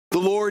The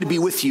Lord be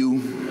with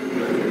you.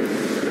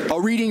 A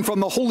reading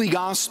from the Holy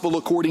Gospel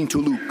according to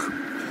Luke.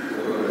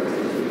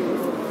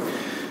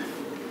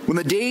 When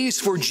the days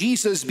for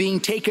Jesus being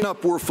taken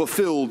up were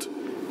fulfilled,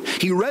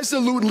 he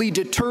resolutely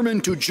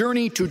determined to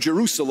journey to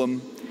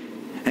Jerusalem,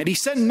 and he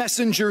sent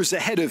messengers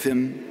ahead of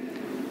him.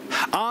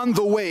 On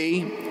the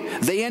way,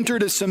 they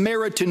entered a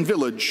Samaritan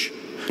village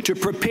to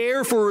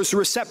prepare for his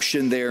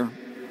reception there.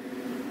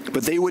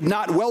 But they would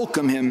not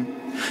welcome him,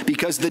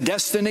 because the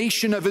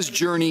destination of his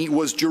journey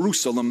was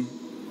Jerusalem.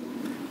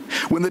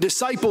 When the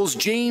disciples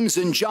James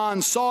and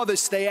John saw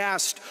this, they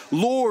asked,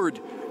 "Lord,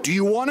 do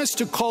you want us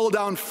to call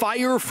down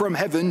fire from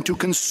heaven to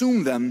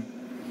consume them?"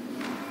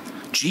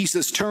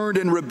 Jesus turned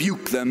and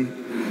rebuked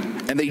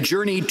them, and they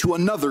journeyed to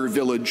another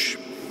village.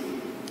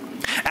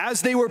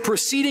 As they were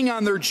proceeding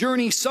on their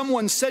journey,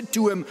 someone said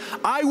to him,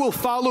 "I will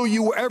follow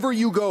you wherever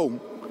you go."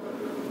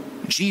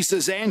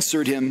 Jesus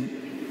answered him,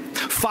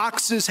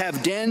 "Foxes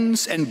have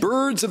dens, and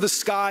birds of the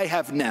sky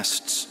have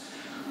nests,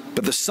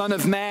 but the Son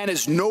of Man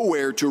is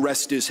nowhere to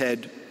rest his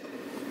head."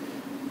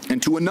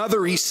 And to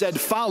another he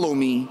said, "Follow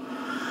me."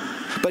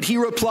 But he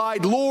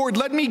replied, "Lord,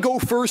 let me go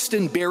first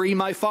and bury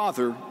my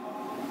father."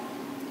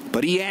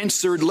 But he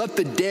answered, "Let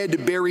the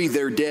dead bury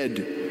their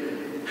dead.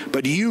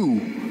 But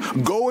you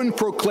go and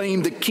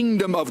proclaim the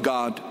kingdom of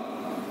God."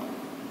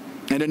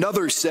 And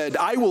another said,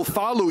 "I will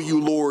follow you,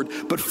 Lord,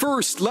 but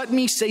first let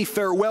me say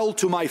farewell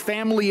to my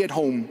family at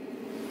home."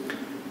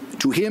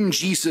 To him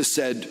Jesus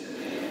said,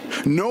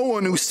 "No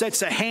one who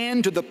sets a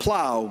hand to the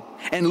plow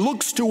and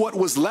looks to what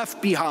was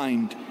left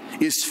behind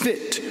is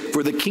fit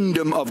for the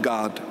kingdom of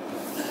God."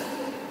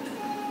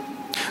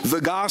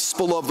 The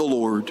Gospel of the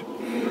Lord.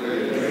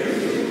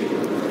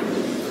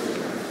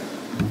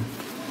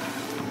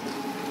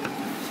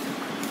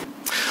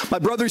 My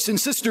brothers and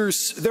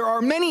sisters, there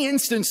are many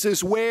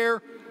instances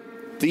where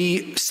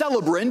the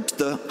celebrant,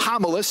 the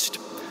homilist,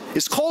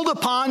 is called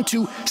upon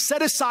to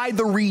set aside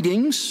the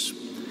readings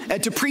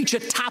and to preach a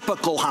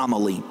topical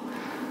homily,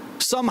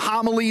 some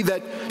homily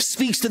that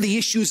speaks to the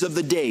issues of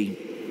the day.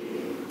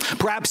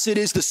 Perhaps it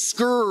is the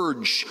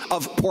scourge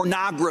of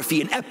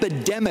pornography, an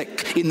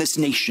epidemic in this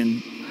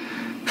nation.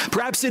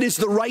 Perhaps it is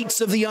the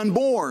rights of the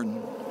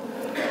unborn.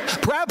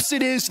 Perhaps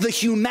it is the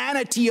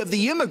humanity of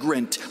the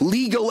immigrant,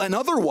 legal and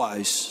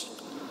otherwise.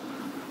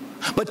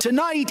 But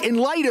tonight, in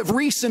light of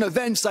recent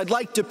events, I'd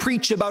like to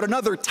preach about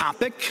another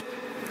topic: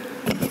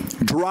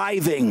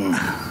 driving.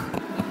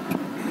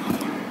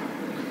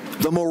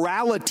 The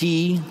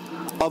morality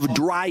of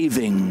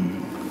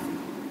driving.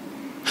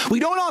 We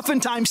don't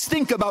oftentimes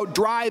think about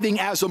driving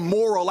as a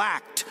moral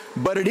act,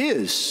 but it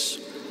is.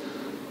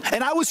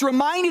 And I was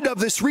reminded of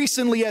this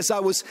recently as I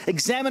was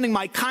examining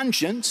my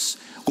conscience,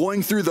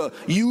 going through the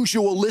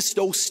usual list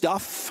of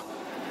stuff,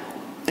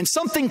 and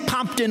something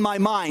popped in my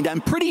mind.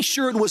 I'm pretty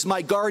sure it was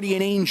my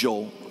guardian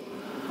angel.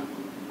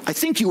 "I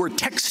think you were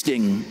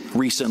texting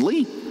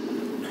recently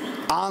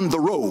on the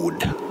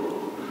road."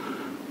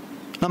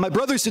 Now, my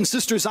brothers and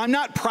sisters, I'm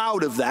not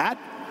proud of that.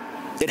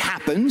 It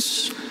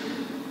happens.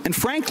 And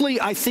frankly,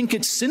 I think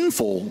it's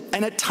sinful.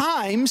 And at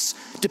times,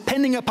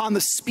 depending upon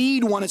the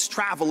speed one is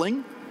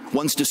traveling,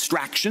 one's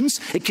distractions,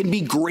 it can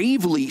be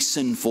gravely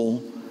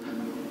sinful.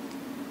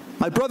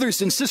 My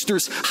brothers and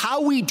sisters,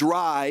 how we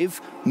drive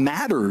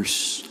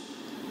matters.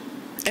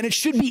 And it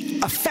should be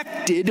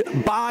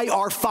affected by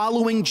our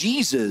following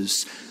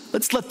Jesus.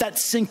 Let's let that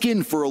sink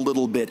in for a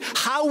little bit.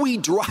 How we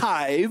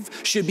drive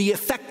should be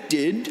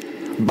affected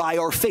by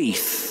our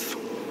faith.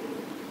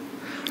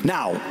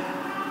 Now,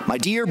 my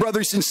dear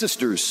brothers and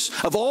sisters,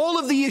 of all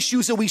of the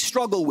issues that we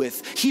struggle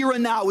with here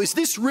and now, is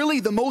this really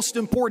the most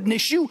important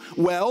issue?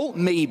 Well,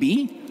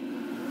 maybe.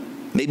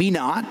 Maybe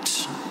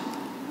not.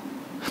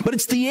 But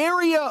it's the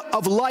area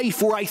of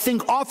life where I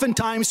think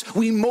oftentimes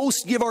we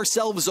most give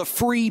ourselves a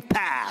free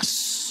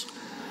pass.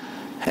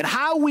 And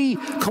how we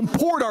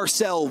comport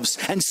ourselves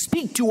and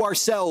speak to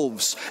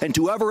ourselves and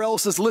to whoever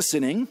else is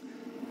listening,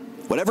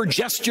 whatever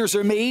gestures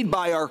are made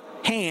by our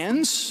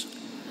hands,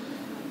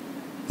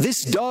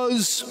 this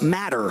does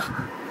matter.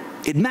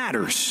 It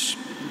matters.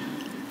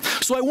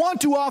 So I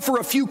want to offer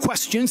a few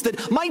questions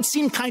that might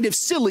seem kind of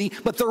silly,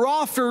 but they're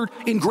offered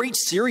in great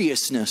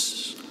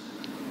seriousness,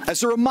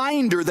 as a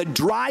reminder that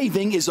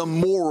driving is a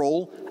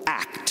moral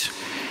act.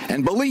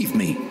 And believe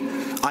me,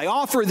 I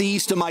offer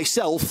these to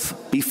myself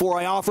before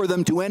I offer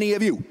them to any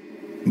of you.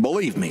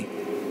 Believe me.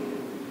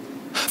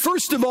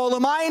 First of all,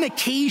 am I an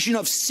occasion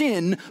of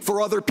sin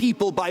for other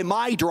people by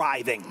my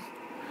driving?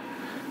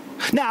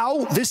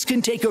 Now, this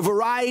can take a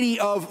variety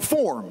of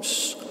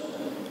forms.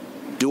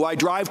 Do I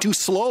drive too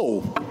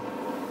slow?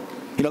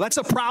 You know, that's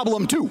a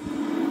problem too.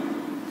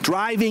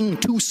 Driving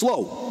too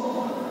slow.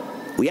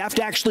 We have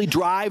to actually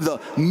drive the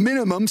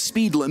minimum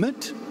speed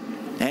limit.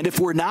 And if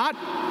we're not,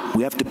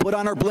 we have to put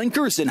on our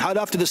blinkers and head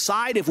off to the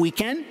side if we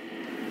can.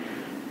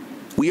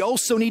 We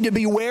also need to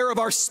be aware of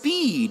our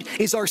speed.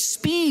 Is our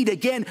speed,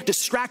 again,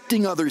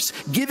 distracting others,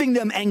 giving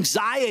them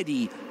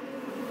anxiety,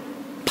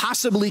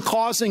 possibly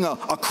causing a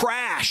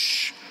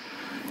crash?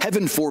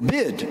 Heaven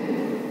forbid.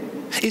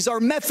 Is our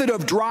method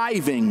of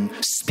driving,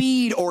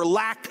 speed or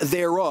lack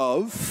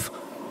thereof,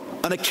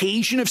 an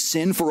occasion of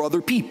sin for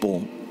other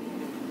people?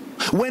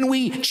 When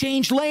we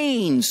change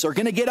lanes or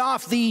going to get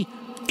off the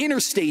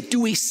interstate, do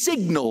we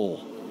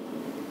signal?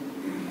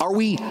 Are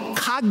we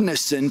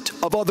cognizant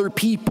of other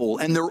people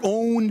and their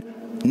own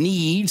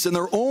needs and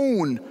their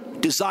own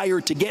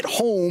desire to get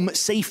home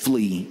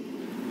safely?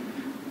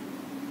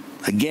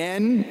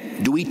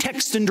 Again, do we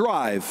text and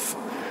drive?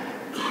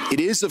 It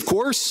is, of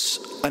course,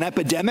 an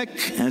epidemic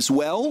as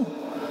well.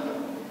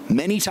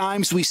 Many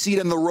times we see it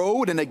on the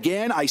road, and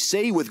again, I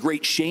say with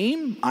great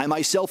shame, I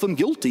myself am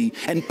guilty.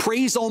 And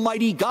praise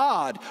Almighty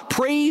God,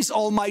 praise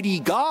Almighty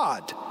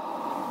God.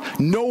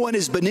 No one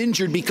has been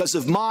injured because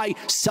of my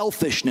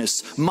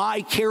selfishness,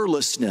 my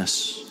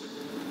carelessness.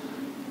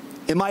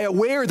 Am I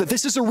aware that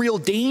this is a real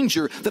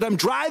danger, that I'm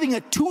driving a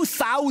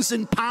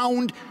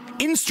 2,000-pound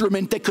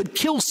instrument that could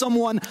kill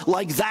someone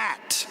like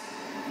that?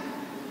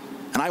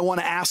 And I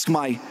want to ask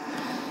my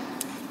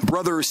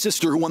brother or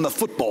sister who won the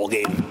football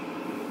game,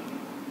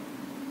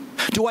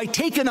 do I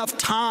take enough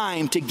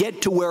time to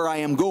get to where I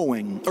am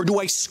going? Or do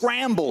I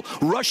scramble,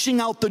 rushing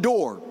out the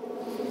door?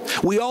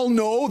 We all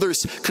know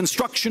there's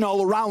construction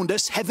all around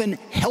us. Heaven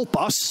help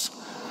us.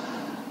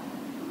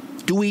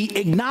 Do we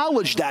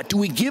acknowledge that? Do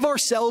we give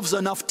ourselves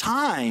enough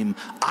time?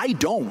 I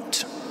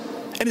don't.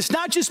 And it's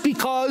not just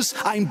because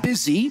I'm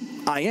busy.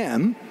 I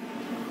am.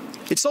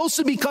 It's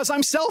also because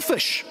I'm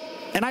selfish.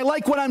 And I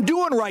like what I'm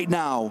doing right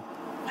now.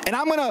 And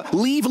I'm going to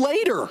leave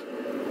later.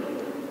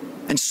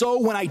 And so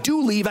when I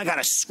do leave, I got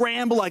to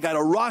scramble, I got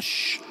to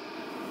rush,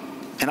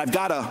 and I've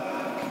got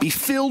to be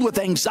filled with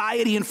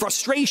anxiety and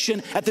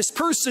frustration at this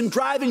person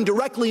driving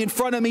directly in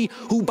front of me,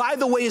 who, by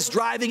the way, is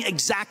driving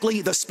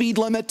exactly the speed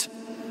limit,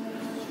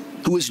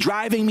 who is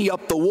driving me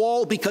up the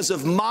wall because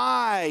of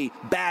my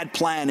bad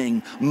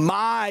planning,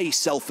 my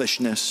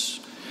selfishness.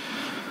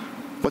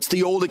 What's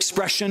the old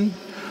expression?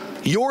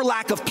 Your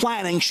lack of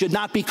planning should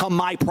not become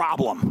my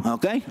problem,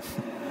 okay?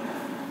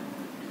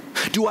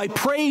 Do I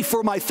pray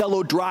for my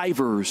fellow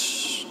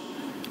drivers?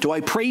 Do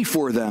I pray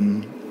for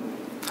them?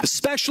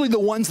 Especially the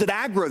ones that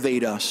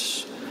aggravate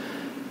us.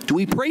 Do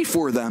we pray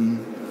for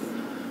them?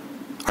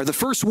 Are the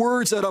first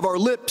words out of our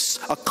lips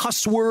a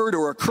cuss word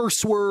or a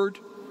curse word?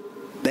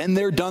 Been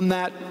there, done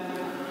that.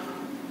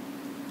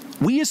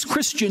 We as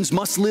Christians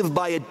must live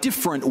by a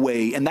different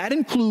way, and that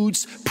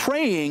includes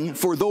praying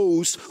for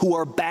those who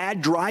are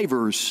bad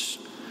drivers.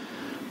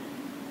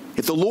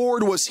 If the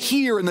Lord was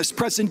here in this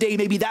present day,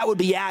 maybe that would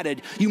be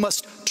added. You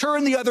must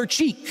turn the other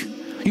cheek.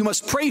 You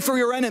must pray for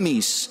your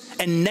enemies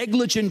and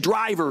negligent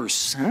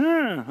drivers.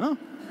 Do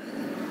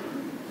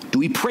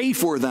we pray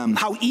for them?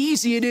 How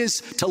easy it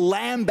is to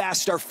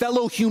lambaste our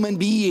fellow human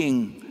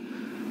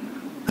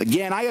being.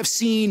 Again, I have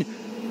seen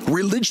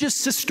religious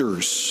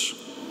sisters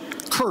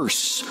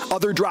curse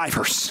other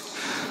drivers.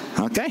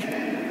 Okay?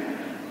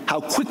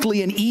 How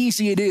quickly and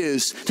easy it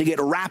is to get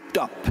wrapped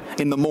up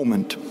in the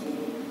moment.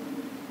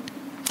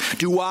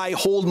 Do I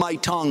hold my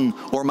tongue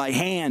or my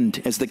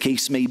hand, as the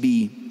case may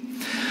be?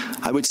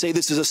 I would say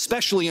this is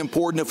especially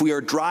important if we are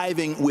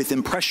driving with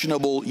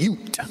impressionable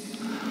youth.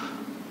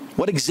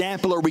 What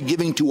example are we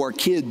giving to our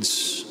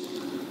kids?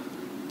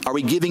 Are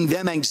we giving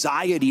them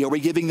anxiety? Are we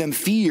giving them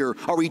fear?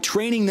 Are we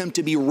training them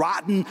to be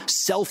rotten,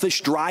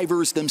 selfish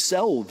drivers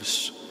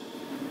themselves?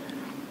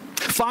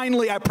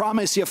 Finally, I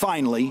promise you,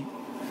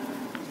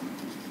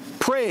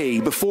 pray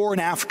before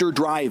and after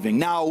driving.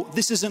 Now,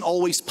 this isn't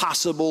always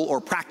possible or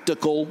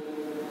practical.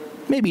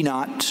 Maybe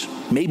not.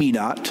 Maybe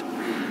not.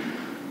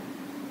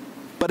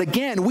 But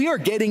again, we are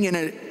getting in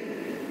a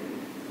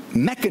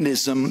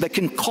mechanism that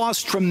can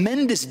cause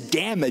tremendous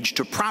damage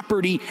to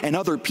property and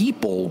other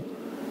people.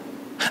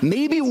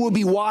 Maybe it would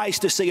be wise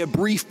to say a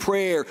brief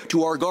prayer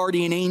to our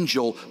guardian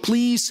angel.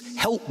 Please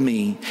help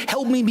me.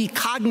 Help me be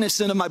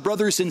cognizant of my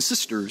brothers and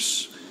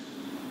sisters.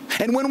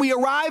 And when we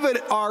arrive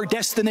at our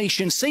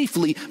destination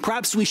safely,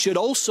 perhaps we should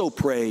also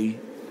pray.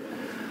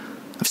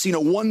 I've seen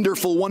a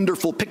wonderful,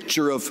 wonderful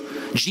picture of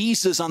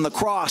Jesus on the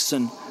cross,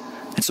 and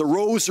it's a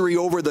rosary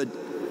over the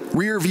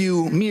rear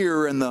view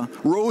mirror, and the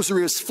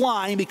rosary is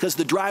flying because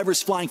the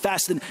driver's flying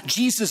fast, and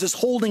Jesus is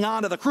holding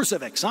on to the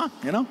crucifix,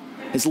 you know,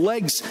 his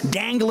legs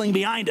dangling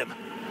behind him.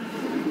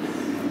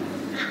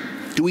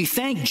 Do we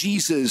thank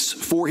Jesus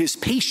for his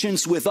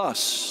patience with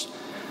us?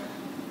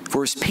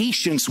 For his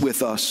patience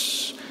with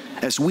us,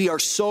 as we are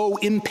so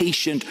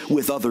impatient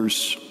with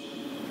others.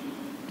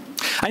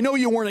 I know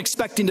you weren't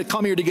expecting to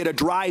come here to get a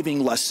driving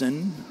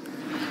lesson,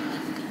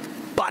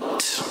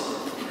 but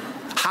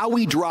how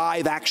we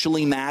drive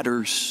actually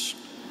matters.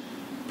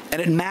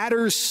 And it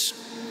matters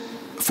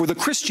for the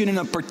Christian in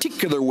a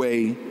particular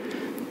way,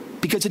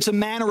 because it's a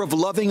manner of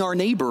loving our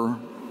neighbor.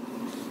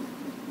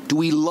 Do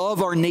we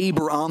love our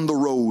neighbor on the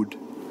road?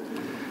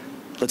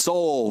 Let's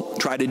all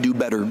try to do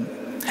better.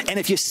 And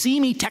if you see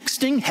me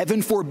texting,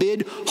 heaven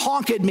forbid,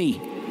 honk at me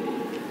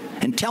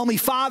and tell me,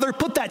 Father,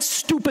 put that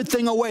stupid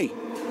thing away.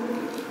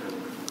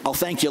 I'll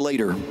thank you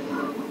later.